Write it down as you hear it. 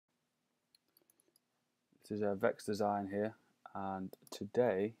This is a Vex design here, and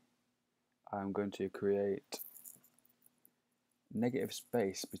today I'm going to create negative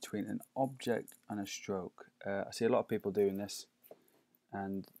space between an object and a stroke. I see a lot of people doing this,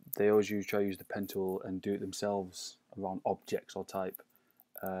 and they always try to use the pen tool and do it themselves around objects or type.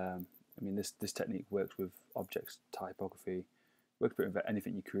 I mean, this technique works with objects, typography, works pretty much with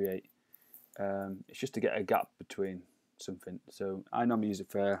anything you create. It's just to get a gap between something. So I normally use it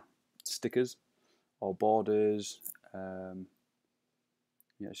for stickers or borders.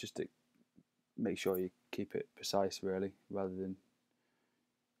 It's just to make sure you keep it precise, really, rather than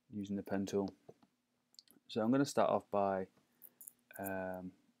using the pen tool. So I'm going to start off by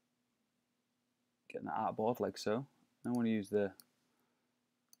getting the artboard like so. I want to use get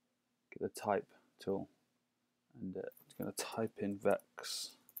the type tool, and it's going to type in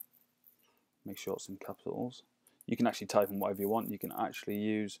Vex. Make sure it's in capitals. You can actually type in whatever you want. You can actually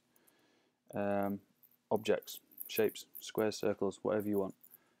use objects, shapes, squares, circles, whatever you want.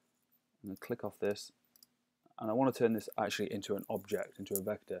 I'm going to click off this, and I want to turn this actually into an object, into a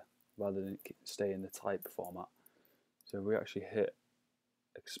vector, rather than stay in the type format. So we actually hit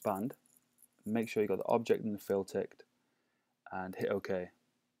expand, make sure you got the object and the fill ticked, and hit OK.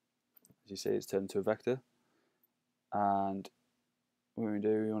 As you see, it's turned into a vector, and what we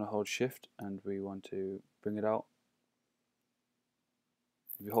do, we want to hold shift and we want to bring it out.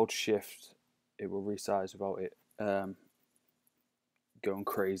 If you hold shift, it will resize without it going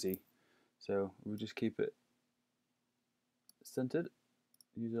crazy. So we'll just keep it centered.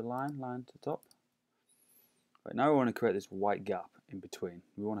 Use a line to the top. Right, now we want to create this white gap in between.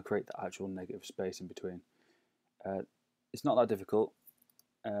 We want to create the actual negative space in between. It's not that difficult.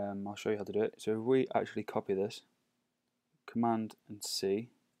 I'll show you how to do it. So if we actually copy this, Command and C,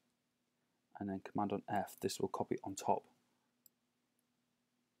 and then Command on F, this will copy on top,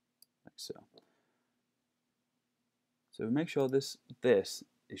 like so. So make sure this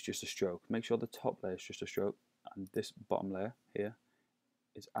is just a stroke. Make sure the top layer is just a stroke, and this bottom layer here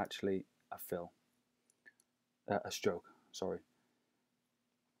is actually a fill, a stroke. Sorry.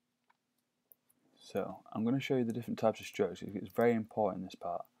 So I'm going to show you the different types of strokes. It's very important, this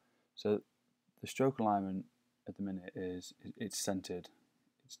part. So the stroke alignment at the minute it's centered.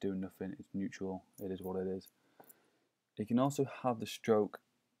 It's doing nothing. It's neutral. It is what it is. You can also have the stroke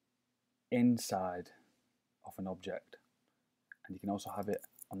inside of an object, and you can also have it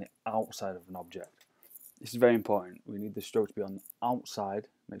on the outside of an object. This is very important. We need the stroke to be on the outside.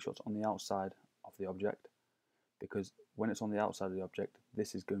 Make sure it's on the outside of the object, because when it's on the outside of the object,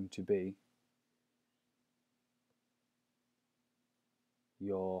 this is going to be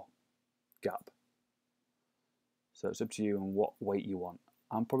your gap. So it's up to you on what weight you want.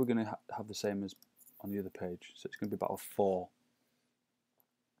 I'm probably going to have the same as on the other page, so it's going to be about a 4.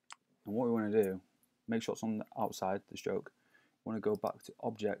 And what we want to do, make sure it's on the outside, the stroke. We want to go back to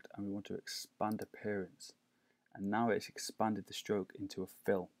object, and we want to expand appearance. And now it's expanded the stroke into a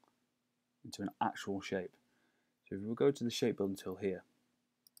fill, into an actual shape. So if we go to the shape building tool here,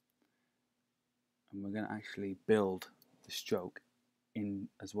 and we're going to actually build the stroke in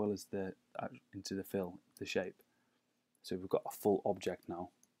as well as into the fill, the shape. So we've got a full object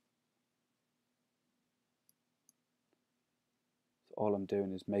now. So all I'm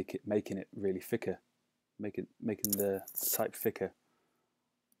doing is making it really thicker, making the type thicker.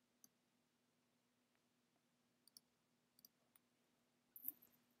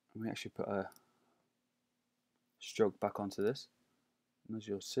 And we actually put a stroke back onto this, and as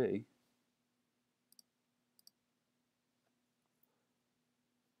you'll see,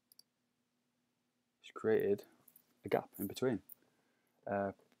 it's created a gap in between.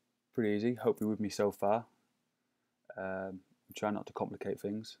 Pretty easy. Hope you're with me so far. Try not to complicate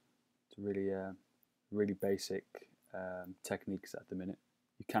things. It's really basic techniques at the minute.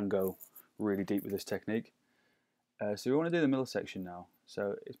 You can go really deep with this technique. So we want to do the middle section now.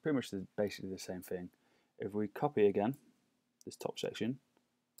 So it's pretty much basically the same thing. If we copy again this top section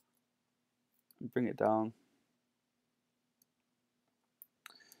and bring it down,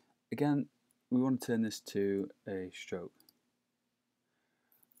 again we want to turn this to a stroke,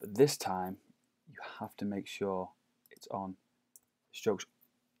 but this time you have to make sure it's on the strokes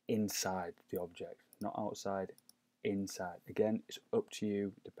inside the object, not outside, inside. Again, it's up to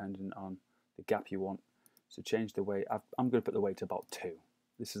you depending on the gap you want. So change the weight. I'm going to put the weight to about 2.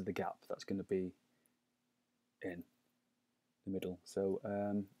 This is the gap that's going to be in the middle. So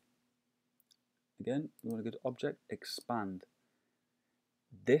again, we want to go to object, expand.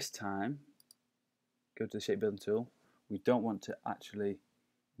 This time, go to the shape building tool. We don't want to actually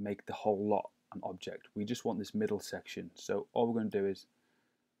make the whole lot an object. We just want this middle section. So all we're going to do is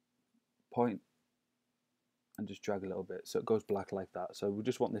point and just drag a little bit so it goes black like that. So we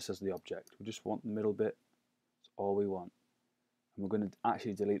just want this as the object. We just want the middle bit. That's all we want. And we're going to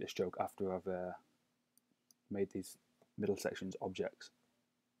actually delete the stroke after I've made these middle sections objects.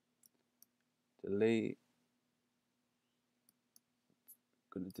 Delete.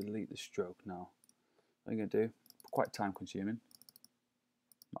 I'm going to delete the stroke now. What I'm going to do, quite time consuming,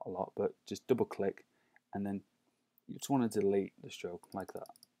 not a lot, but just double click, and then you just want to delete the stroke like that.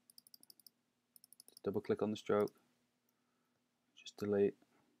 Just double click on the stroke, just delete.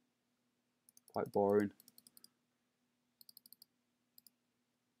 Quite boring.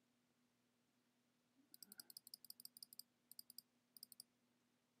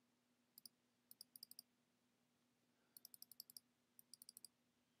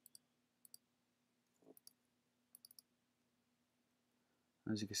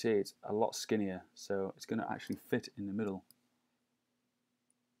 As you can see, it's a lot skinnier, so it's going to actually fit in the middle.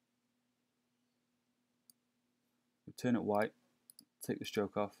 We turn it white, take the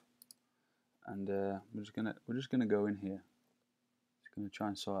stroke off, and we're just gonna go in here. Just gonna try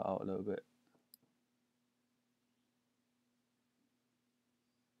and sort it out a little bit.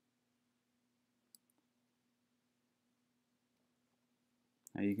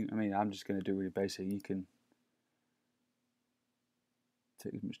 Now you can, I mean, I'm just gonna do really basic. You can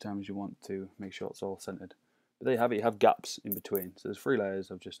take as much time as you want to make sure it's all centered. But there you have it. You have gaps in between. So there's 3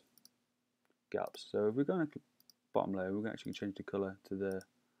 layers of just gaps. So if we're going to bottom layer, we're actually going to change the color to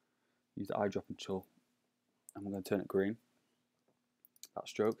use the eyedropping tool, and we're going to turn it green. That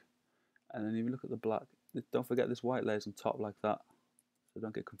stroke, and then if you look at the black, don't forget this white layer's on top like that. So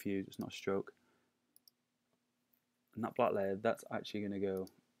don't get confused. It's not a stroke. And that black layer, that's actually going to go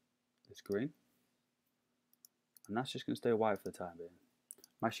this green, and that's just going to stay white for the time being.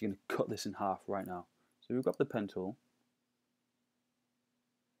 I'm actually going to cut this in half right now. So we've got the pen tool,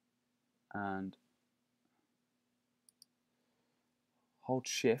 and hold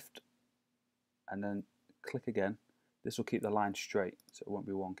shift and then click again. This will keep the line straight so it won't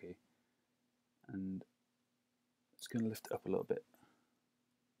be wonky, and it's going to lift it up a little bit.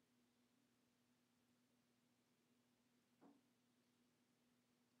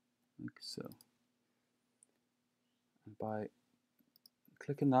 Like so. And by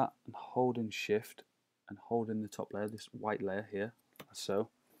clicking that and holding shift and holding the top layer, this white layer here, like so,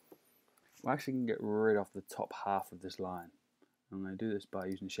 we're actually going to get rid of the top half of this line. I'm going to do this by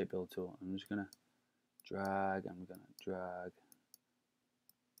using the shape builder tool. I'm just going to drag, and we're going to drag.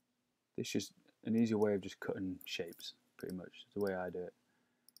 This is just an easier way of just cutting shapes, pretty much. It's the way I do it.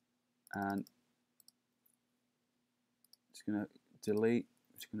 And it's going to delete.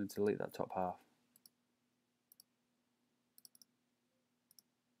 Just going to delete that top half.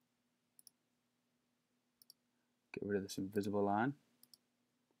 Get rid of this invisible line.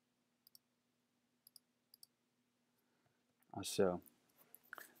 As so.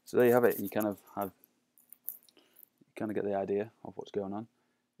 So there you have it. You kind of get the idea of what's going on.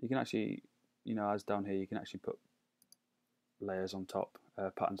 You can actually, you know, as down here, you can actually put layers on top,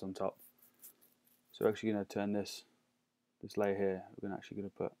 patterns on top. So we're actually going to turn this layer here. We're actually going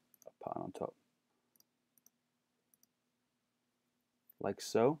to put a pattern on top, like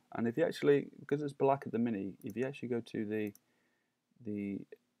so. And if you actually, because it's black at the minute, if you actually go to the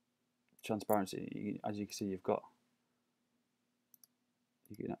transparency, as you can see, you've got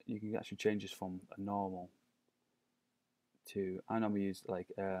you can actually change this from a normal to, I normally use like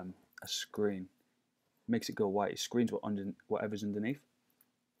a screen. Makes it go white. It screens whatever's underneath.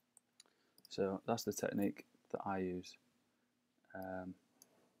 So that's the technique that I use.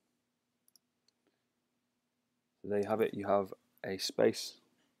 So there you have it. You have a space,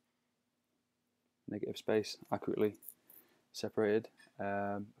 negative space, accurately separated.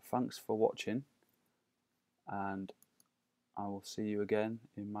 Thanks for watching, and I will see you again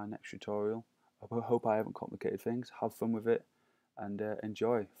in my next tutorial. I hope I haven't complicated things. Have fun with it and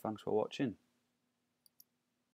enjoy. Thanks for watching.